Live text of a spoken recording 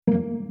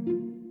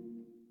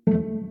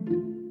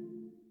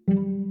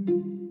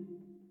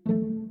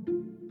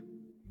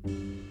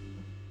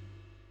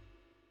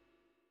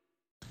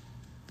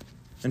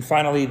And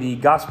finally, the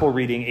gospel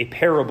reading, a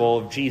parable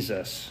of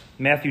Jesus,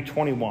 Matthew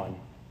 21.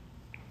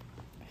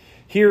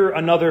 Hear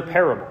another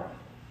parable.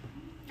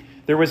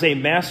 There was a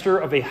master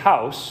of a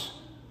house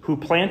who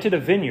planted a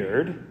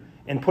vineyard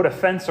and put a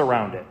fence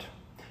around it,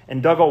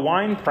 and dug a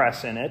wine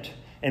press in it,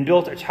 and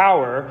built a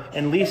tower,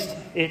 and leased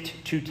it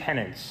to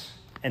tenants,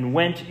 and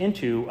went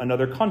into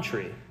another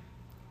country.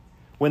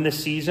 When the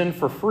season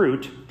for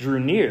fruit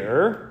drew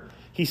near,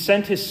 he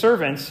sent his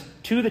servants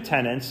to the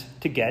tenants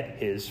to get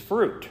his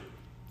fruit.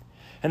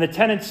 And the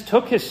tenants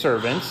took his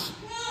servants,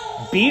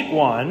 beat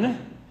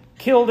one,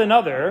 killed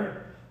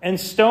another, and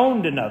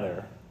stoned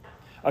another.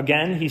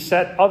 Again, he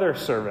set other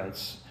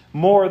servants,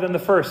 more than the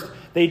first.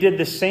 They did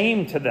the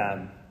same to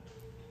them.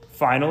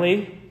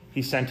 Finally,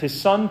 he sent his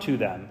son to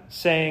them,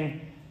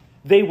 saying,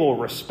 "They will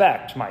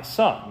respect my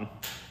son."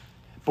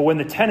 But when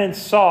the tenants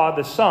saw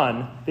the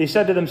son, they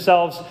said to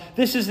themselves,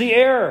 "This is the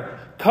heir.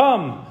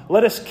 Come,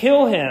 let us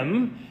kill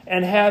him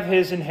and have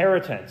his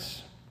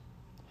inheritance."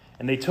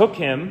 And they took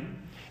him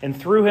and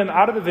threw him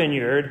out of the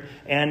vineyard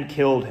and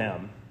killed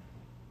him.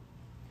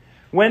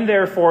 When,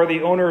 therefore,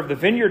 the owner of the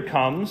vineyard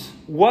comes,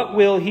 what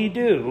will he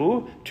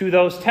do to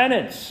those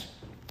tenants?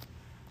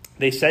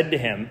 They said to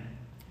him,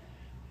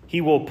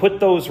 "He will put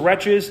those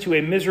wretches to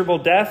a miserable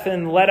death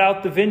and let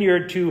out the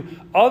vineyard to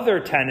other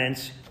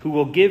tenants who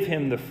will give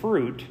him the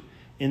fruit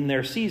in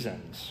their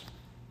seasons."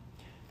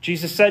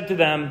 Jesus said to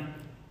them,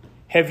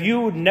 "Have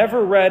you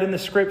never read in the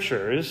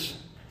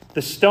Scriptures,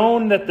 the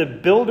stone that the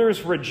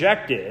builders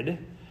rejected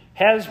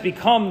has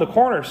become the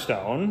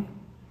cornerstone?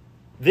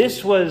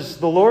 This was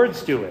the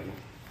Lord's doing,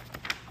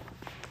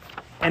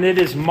 and it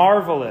is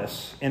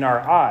marvelous in our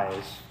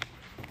eyes.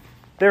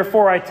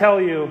 Therefore, I tell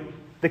you,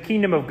 the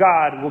kingdom of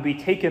God will be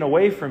taken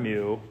away from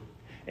you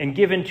and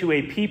given to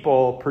a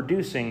people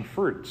producing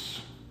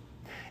fruits.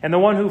 And the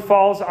one who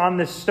falls on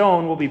this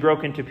stone will be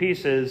broken to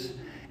pieces,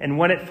 and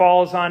when it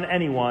falls on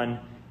anyone,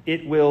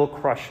 it will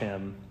crush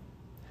him."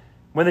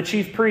 When the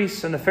chief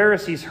priests and the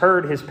Pharisees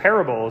heard his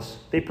parables,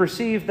 they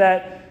perceived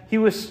that he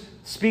was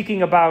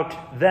speaking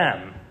about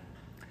them.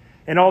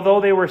 And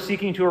although they were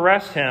seeking to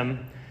arrest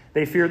him,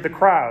 they feared the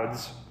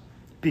crowds,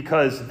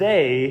 because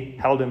they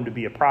held him to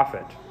be a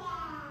prophet.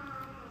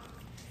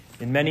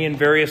 In many and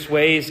various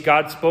ways,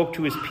 God spoke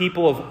to his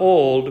people of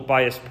old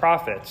by his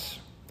prophets.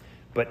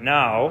 But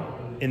now,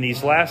 in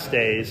these last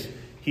days,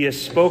 he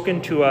has spoken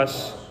to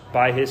us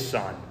by his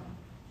Son.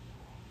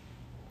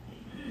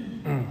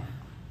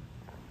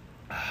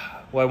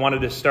 Well, I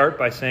wanted to start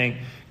by saying,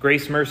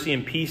 grace, mercy,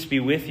 and peace be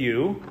with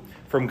you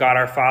from God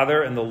our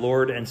Father and the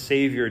Lord and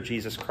Savior,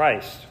 Jesus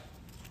Christ.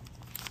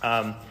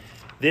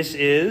 This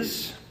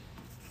is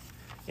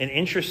an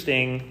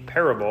interesting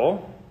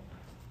parable.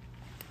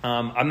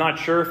 I'm not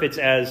sure if it's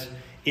as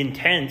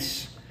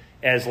intense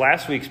as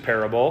last week's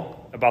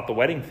parable about the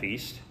wedding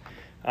feast,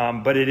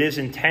 but it is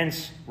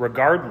intense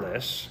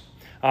regardless.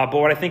 But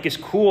what I think is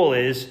cool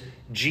is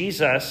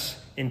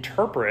Jesus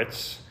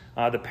interprets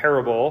the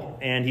parable,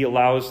 and he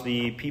allows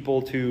the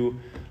people to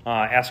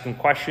ask him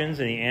questions,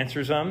 and he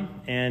answers them.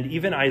 And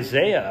even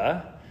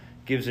Isaiah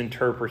gives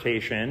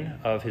interpretation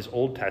of his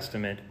Old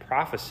Testament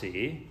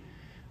prophecy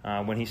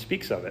when he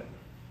speaks of it.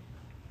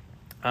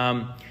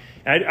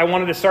 I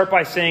wanted to start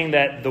by saying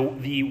that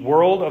the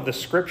world of the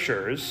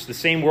Scriptures, the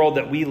same world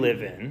that we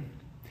live in,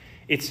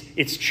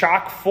 it's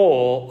chock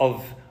full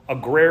of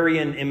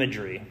agrarian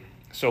imagery.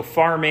 So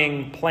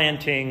farming,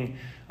 planting,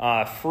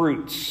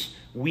 fruits,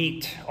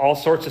 wheat, all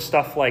sorts of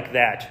stuff like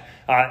that.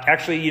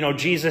 Actually,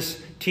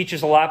 Jesus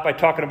teaches a lot by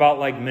talking about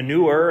like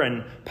manure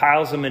and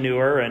piles of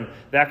manure and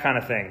that kind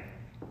of thing.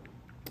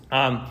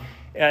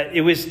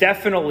 It was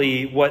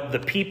definitely what the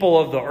people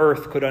of the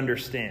earth could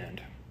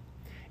understand.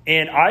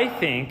 And I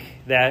think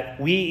that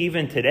we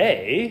even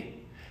today,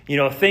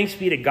 thanks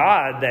be to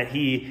God that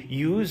he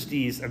used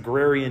these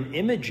agrarian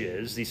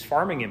images, these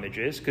farming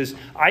images, because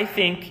I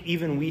think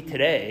even we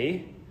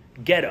today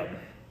get them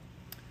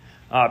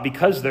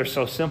because they're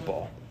so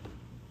simple.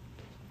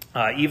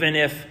 Even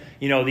if,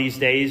 these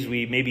days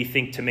we maybe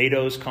think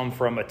tomatoes come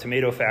from a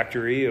tomato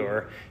factory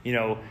or,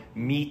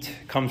 meat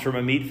comes from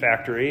a meat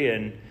factory.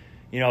 And,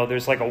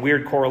 there's like a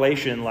weird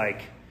correlation,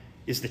 like,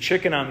 is the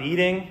chicken I'm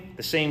eating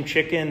the same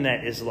chicken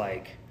that is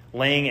like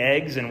laying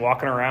eggs and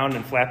walking around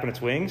and flapping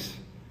its wings?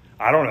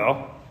 I don't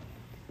know.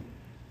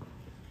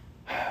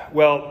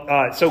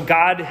 Well, so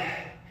God,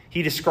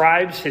 he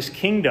describes his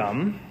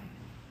kingdom,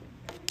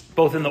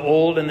 both in the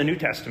Old and the New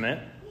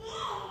Testament,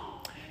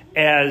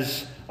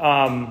 as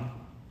a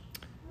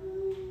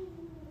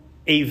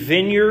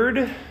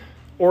vineyard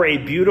or a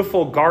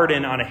beautiful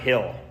garden on a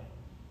hill.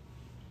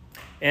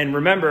 And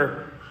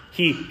remember,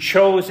 he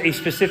chose a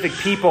specific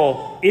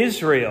people,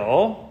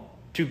 Israel,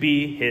 to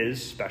be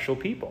his special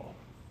people.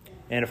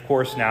 And of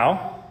course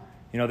now,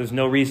 there's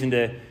no reason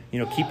to,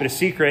 keep it a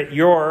secret.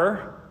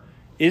 You're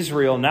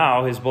Israel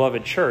now, his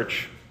beloved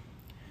church.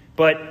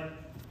 But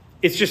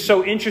it's just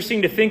so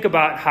interesting to think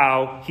about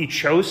how he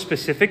chose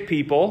specific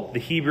people, the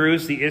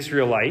Hebrews, the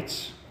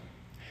Israelites,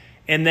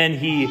 and then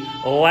he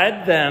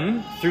led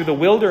them through the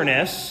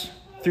wilderness,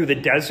 through the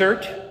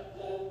desert,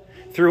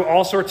 through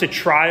all sorts of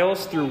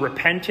trials, through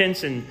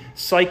repentance and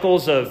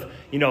cycles of,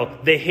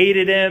 they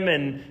hated him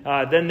and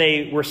then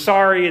they were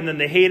sorry and then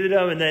they hated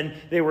him and then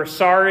they were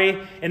sorry.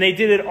 And they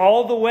did it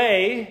all the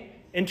way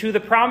into the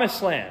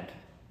promised land.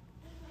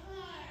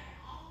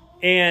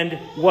 And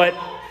what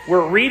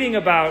we're reading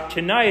about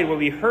tonight, what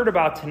we heard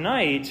about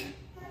tonight,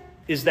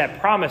 is that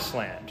promised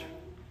land.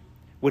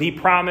 What he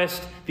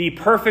promised, the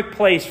perfect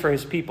place for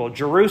his people,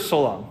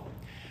 Jerusalem.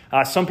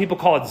 Some people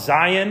call it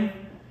Zion.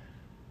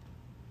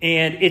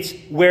 And it's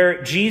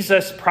where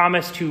Jesus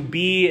promised to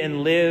be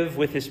and live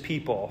with his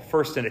people.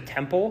 First in a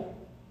temple,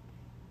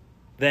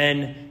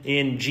 then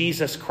in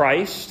Jesus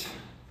Christ,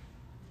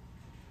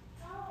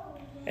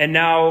 and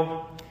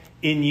now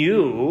in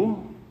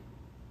you,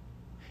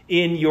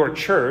 in your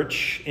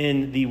church,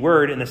 in the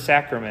word, in the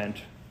sacrament.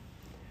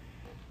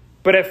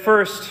 But at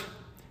first,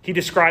 he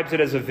describes it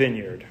as a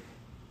vineyard.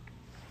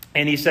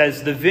 And he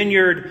says, the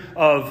vineyard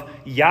of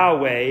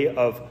Yahweh,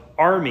 of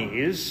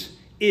armies,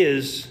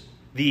 is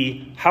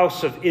the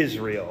house of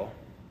Israel,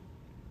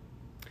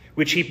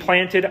 which he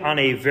planted on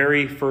a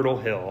very fertile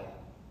hill.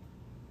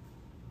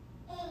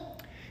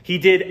 He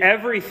did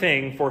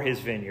everything for his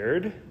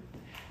vineyard.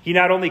 He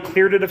not only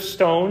cleared it of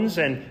stones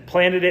and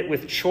planted it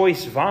with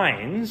choice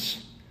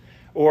vines,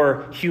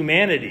 or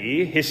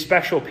humanity, his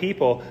special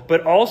people,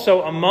 but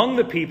also among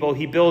the people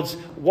he builds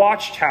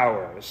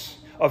watchtowers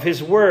of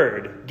his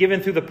word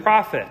given through the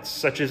prophets,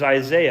 such as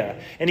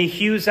Isaiah. And he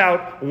hews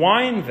out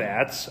wine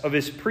vats of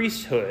his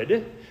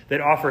priesthood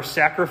that offer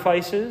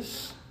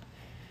sacrifices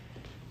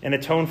and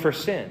atone for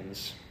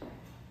sins.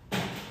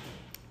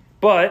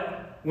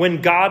 But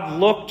when God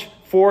looked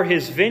for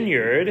his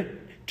vineyard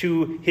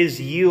to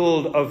his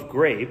yield of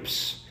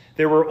grapes,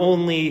 there were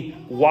only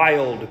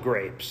wild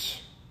grapes.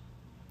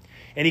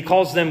 And he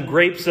calls them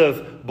grapes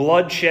of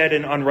bloodshed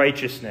and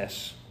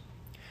unrighteousness.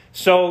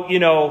 So,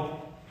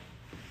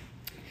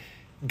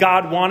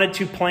 God wanted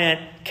to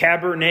plant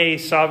Cabernet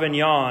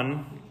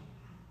Sauvignon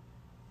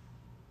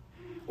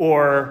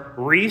or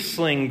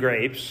Riesling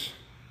grapes,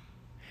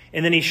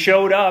 and then he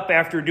showed up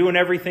after doing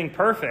everything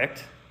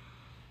perfect,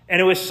 and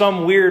it was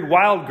some weird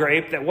wild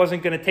grape that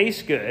wasn't going to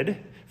taste good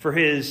for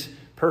his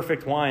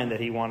perfect wine that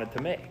he wanted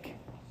to make.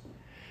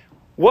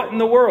 What in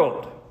the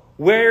world?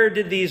 Where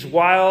did these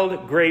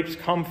wild grapes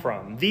come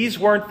from? These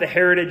weren't the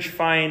heritage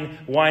fine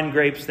wine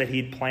grapes that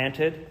he'd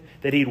planted,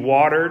 that he'd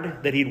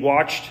watered, that he'd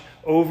watched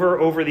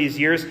over these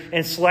years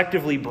and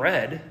selectively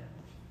bred,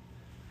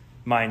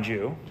 mind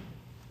you.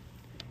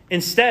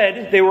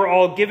 Instead, they were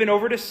all given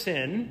over to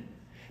sin,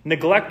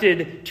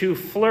 neglected to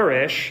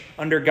flourish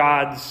under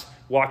God's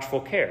watchful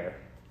care.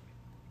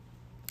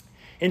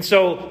 And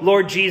so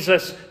Lord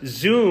Jesus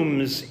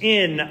zooms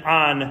in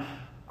on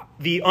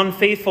the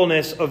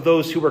unfaithfulness of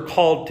those who were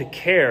called to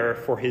care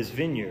for his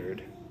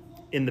vineyard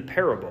in the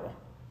parable.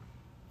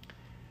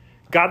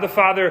 God the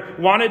Father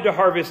wanted to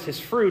harvest his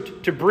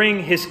fruit, to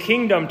bring his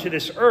kingdom to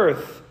this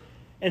earth.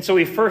 And so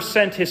he first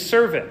sent his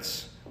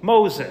servants,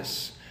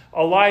 Moses,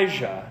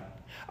 Elijah,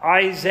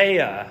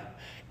 Isaiah,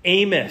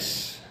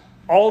 Amos,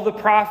 all the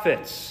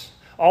prophets,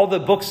 all the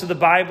books of the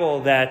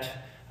Bible that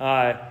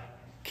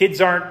kids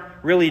aren't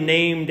really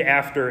named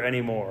after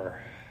anymore,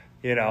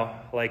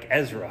 like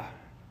Ezra.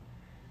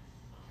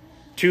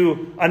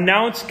 To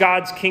announce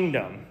God's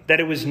kingdom,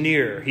 that it was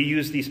near. He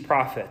used these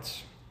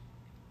prophets.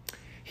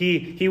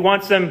 He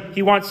wants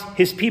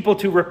his people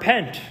to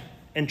repent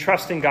and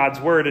trust in God's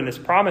word and his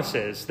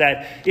promises,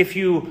 that if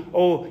you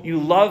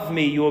love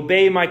me, you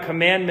obey my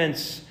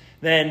commandments,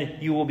 then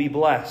you will be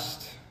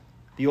blessed.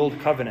 The old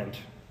covenant.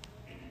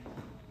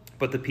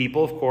 But the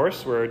people, of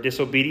course, were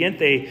disobedient.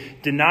 They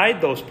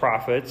denied those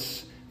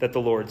prophets that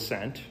the Lord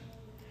sent.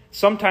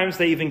 Sometimes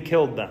they even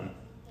killed them.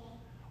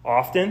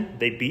 Often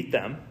they beat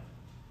them.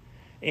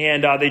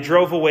 And they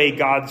drove away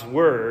God's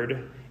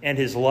word and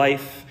his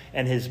life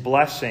and his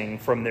blessing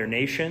from their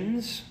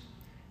nations.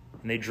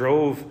 And they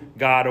drove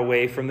God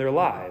away from their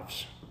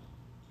lives.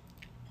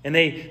 And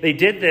they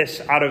did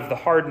this out of the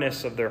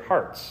hardness of their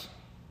hearts.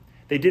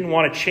 They didn't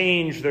want to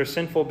change their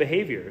sinful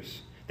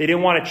behaviors. They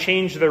didn't want to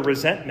change their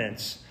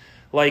resentments,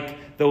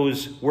 like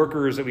those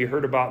workers that we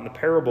heard about in the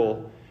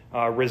parable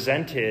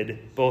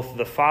resented both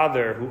the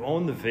father who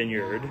owned the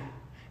vineyard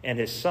and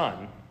his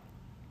son.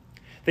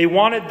 They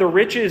wanted the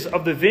riches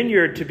of the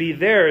vineyard to be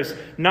theirs,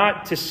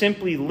 not to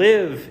simply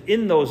live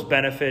in those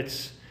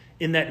benefits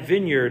in that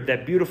vineyard,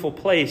 that beautiful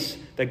place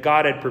that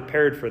God had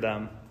prepared for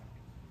them.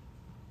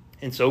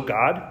 And so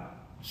God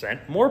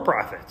sent more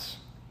prophets.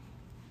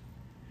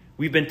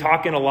 We've been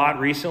talking a lot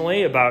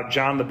recently about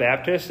John the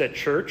Baptist at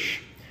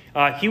church.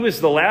 He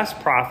was the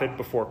last prophet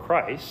before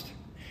Christ,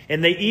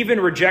 and they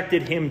even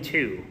rejected him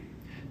too.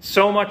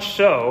 So much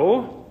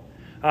so,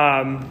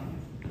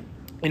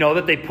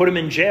 that they put him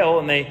in jail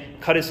and they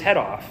cut his head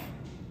off.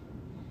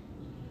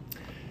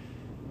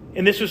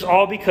 And this was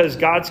all because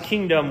God's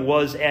kingdom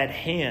was at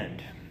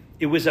hand.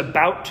 It was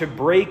about to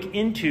break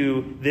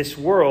into this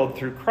world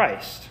through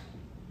Christ.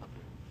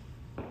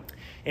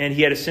 And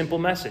he had a simple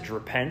message: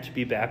 repent,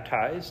 be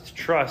baptized,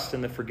 trust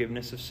in the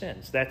forgiveness of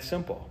sins. That's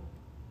simple.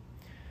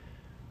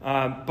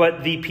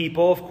 But the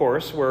people, of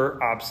course,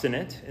 were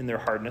obstinate in their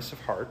hardness of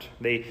heart.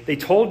 They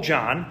told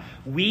John,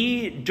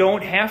 we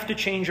don't have to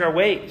change our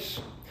ways.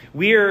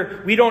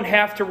 We don't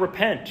have to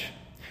repent.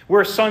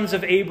 We're sons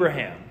of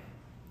Abraham.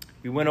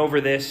 We went over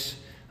this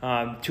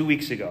 2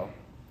 weeks ago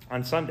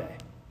on Sunday.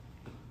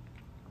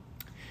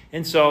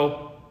 And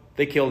so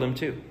they killed him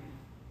too.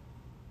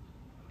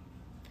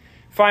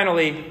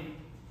 Finally,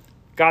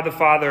 God the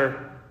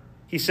Father,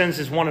 he sends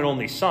his one and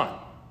only Son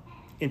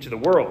into the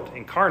world,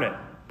 incarnate,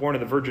 born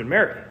of the Virgin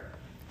Mary.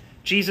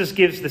 Jesus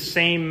gives the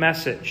same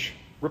message.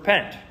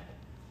 Repent.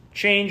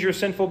 Change your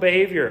sinful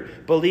behavior.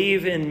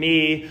 Believe in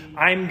me.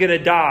 I'm going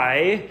to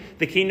die.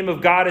 The kingdom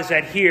of God is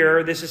at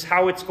here. This is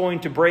how it's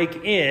going to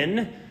break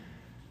in.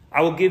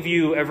 I will give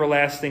you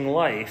everlasting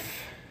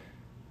life.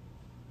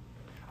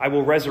 I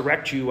will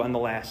resurrect you on the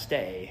last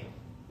day.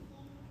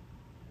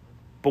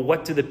 But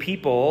what do the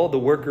people, the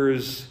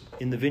workers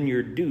in the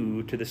vineyard,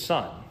 do to the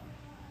Son?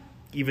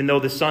 Even though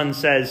the Son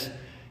says,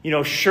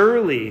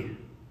 surely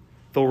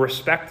they'll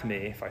respect me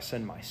if I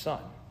send my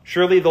Son.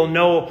 Surely they'll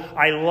know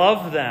I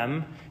love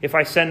them if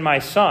I send my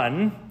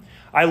Son.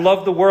 I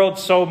love the world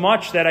so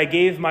much that I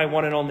gave my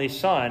one and only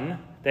Son,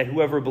 that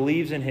whoever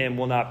believes in him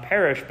will not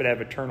perish but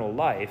have eternal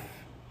life.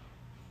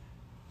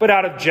 But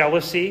out of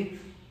jealousy,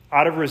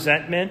 out of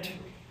resentment,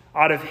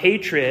 out of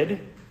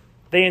hatred,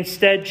 they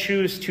instead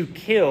choose to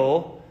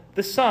kill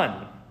the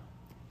Son.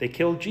 They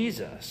kill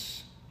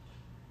Jesus.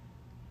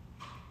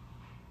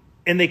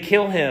 And they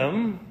kill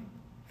him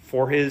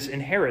for his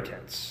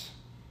inheritance.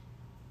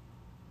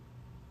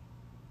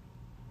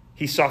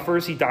 He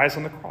suffers, he dies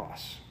on the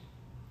cross.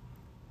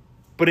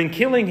 But in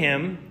killing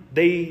him,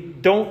 they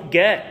don't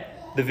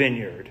get the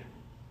vineyard.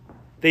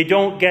 They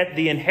don't get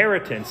the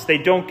inheritance. They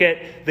don't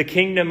get the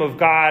kingdom of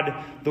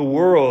God, the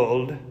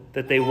world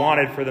that they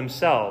wanted for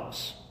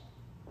themselves.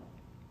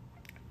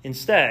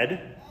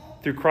 Instead,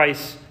 through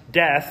Christ's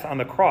death on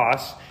the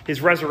cross,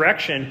 his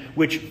resurrection,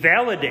 which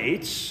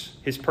validates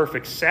his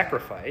perfect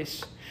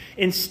sacrifice,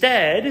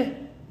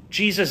 instead,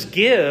 Jesus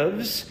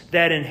gives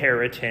that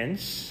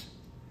inheritance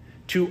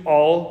to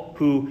all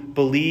who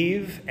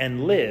believe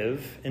and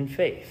live in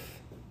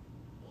faith.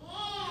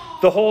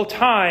 The whole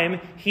time,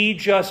 he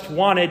just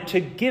wanted to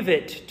give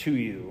it to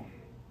you.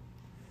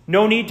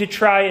 No need to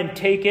try and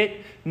take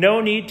it.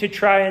 No need to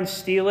try and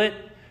steal it.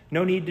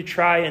 No need to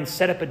try and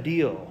set up a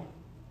deal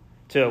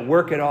to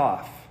work it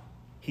off.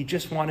 He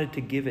just wanted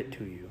to give it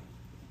to you.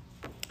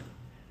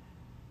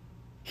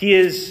 He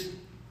is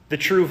the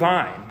true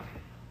vine.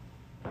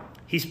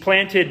 He's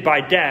planted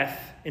by death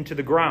into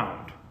the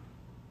ground.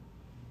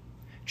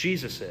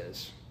 Jesus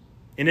is.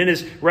 And in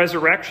his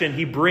resurrection,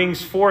 he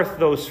brings forth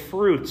those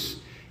fruits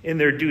in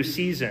their due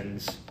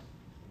seasons.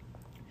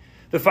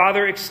 The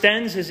Father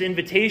extends his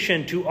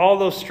invitation to all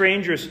those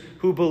strangers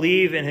who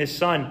believe in his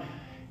Son,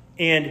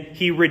 and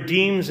he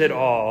redeems it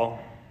all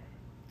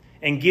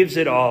and gives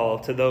it all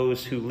to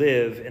those who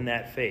live in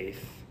that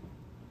faith,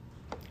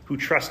 who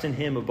trust in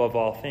him above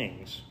all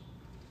things.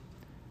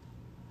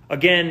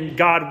 Again,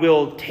 God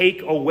will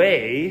take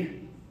away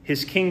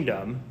his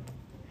kingdom.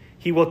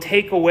 He will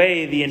take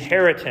away the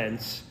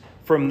inheritance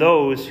from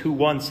those who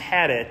once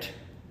had it,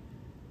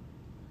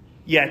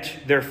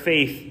 yet their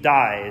faith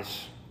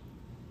dies,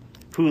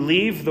 who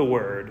leave the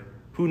word,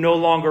 who no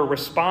longer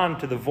respond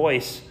to the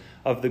voice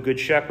of the Good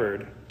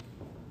Shepherd.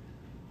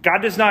 God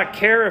does not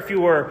care if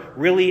you were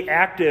really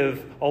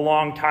active a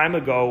long time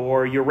ago,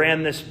 or you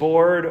ran this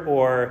board,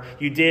 or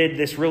you did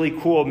this really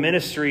cool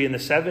ministry in the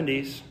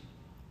 70s.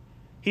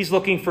 He's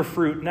looking for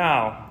fruit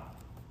now.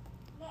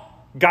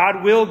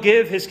 God will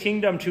give his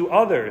kingdom to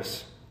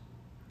others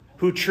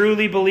who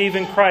truly believe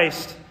in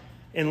Christ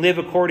and live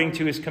according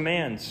to his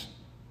commands.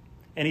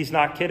 And he's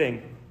not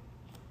kidding.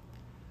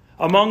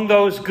 Among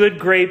those good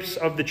grapes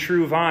of the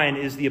true vine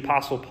is the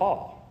Apostle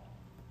Paul.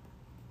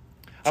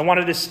 I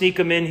wanted to sneak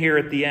him in here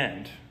at the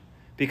end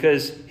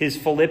because his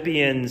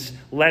Philippians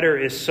letter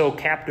is so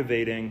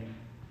captivating.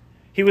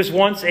 He was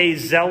once a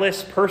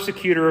zealous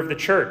persecutor of the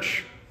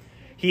church.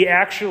 He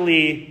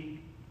actually,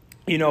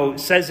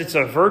 says it's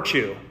a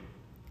virtue,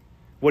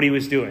 what he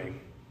was doing.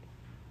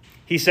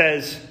 He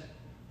says,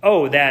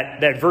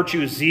 that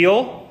virtue is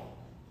zeal.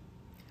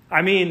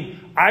 I mean,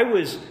 I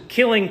was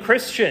killing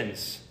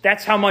Christians.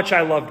 That's how much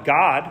I loved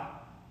God.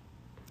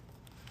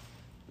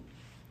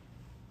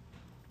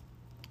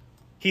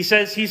 He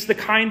says he's the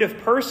kind of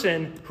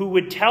person who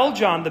would tell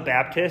John the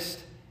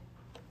Baptist,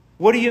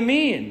 what do you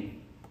mean?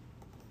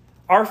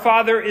 Our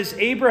father is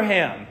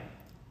Abraham.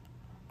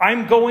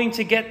 I'm going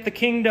to get the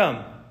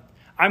kingdom.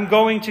 I'm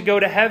going to go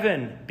to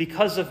heaven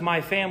because of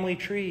my family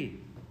tree.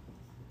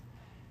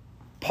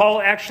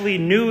 Paul actually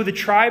knew the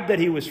tribe that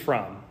he was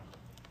from.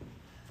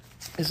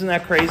 Isn't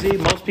that crazy?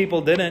 Most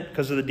people didn't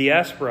because of the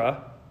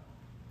diaspora.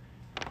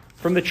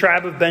 From the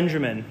tribe of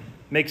Benjamin.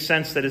 Makes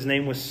sense that his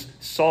name was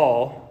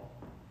Saul.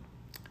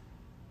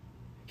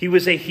 He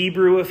was a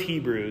Hebrew of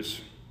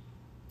Hebrews.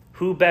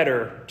 Who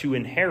better to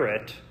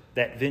inherit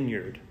that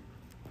vineyard?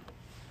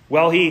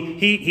 Well,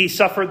 he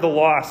suffered the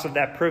loss of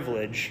that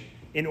privilege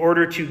in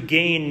order to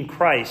gain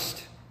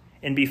Christ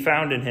and be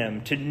found in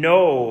him, to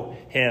know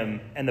him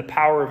and the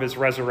power of his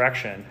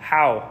resurrection.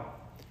 How?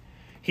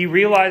 He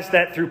realized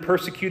that through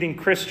persecuting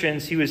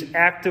Christians, he was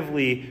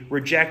actively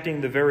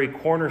rejecting the very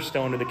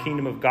cornerstone of the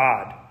kingdom of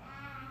God.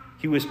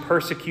 He was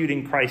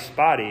persecuting Christ's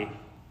body.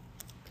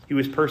 He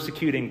was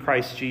persecuting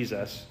Christ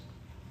Jesus.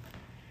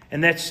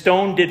 And that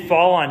stone did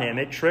fall on him.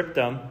 It tripped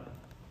him.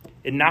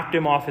 It knocked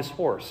him off his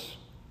horse.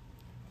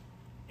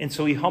 And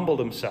so he humbled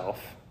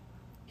himself.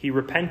 He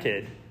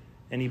repented,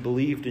 and he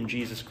believed in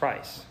Jesus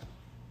Christ.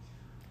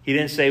 He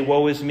didn't say,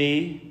 woe is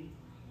me.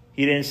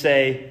 He didn't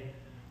say,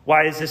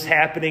 why is this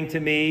happening to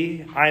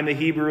me? I'm a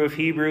Hebrew of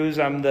Hebrews.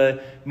 I'm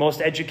the most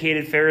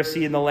educated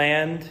Pharisee in the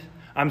land.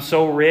 I'm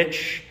so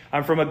rich.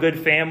 I'm from a good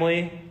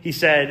family. He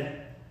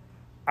said,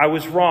 I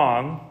was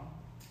wrong.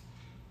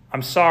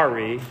 I'm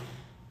sorry.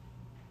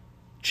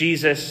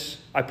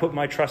 Jesus, I put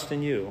my trust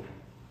in you.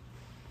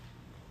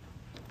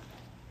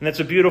 And that's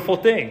a beautiful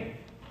thing.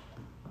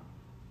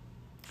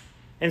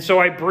 And so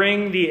I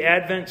bring the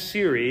Advent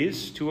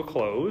series to a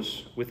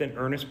close with an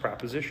earnest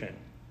proposition.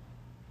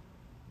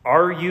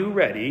 Are you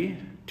ready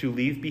to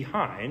leave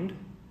behind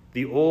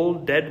the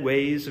old dead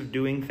ways of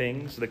doing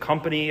things, the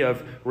company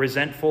of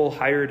resentful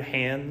hired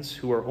hands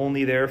who are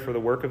only there for the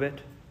work of it?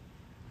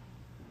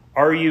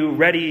 Are you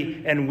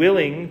ready and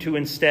willing to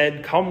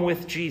instead come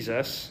with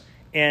Jesus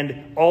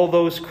and all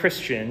those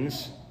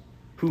Christians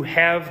who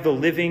have the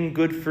living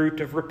good fruit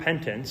of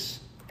repentance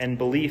and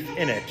belief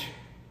in it?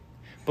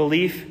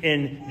 Belief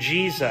in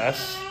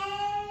Jesus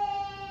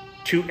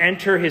to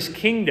enter his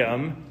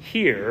kingdom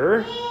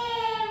here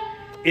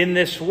in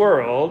this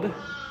world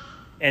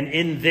and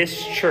in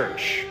this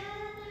church,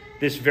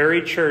 this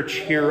very church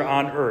here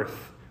on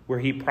earth where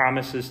he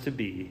promises to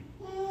be.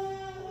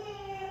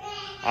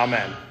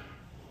 Amen.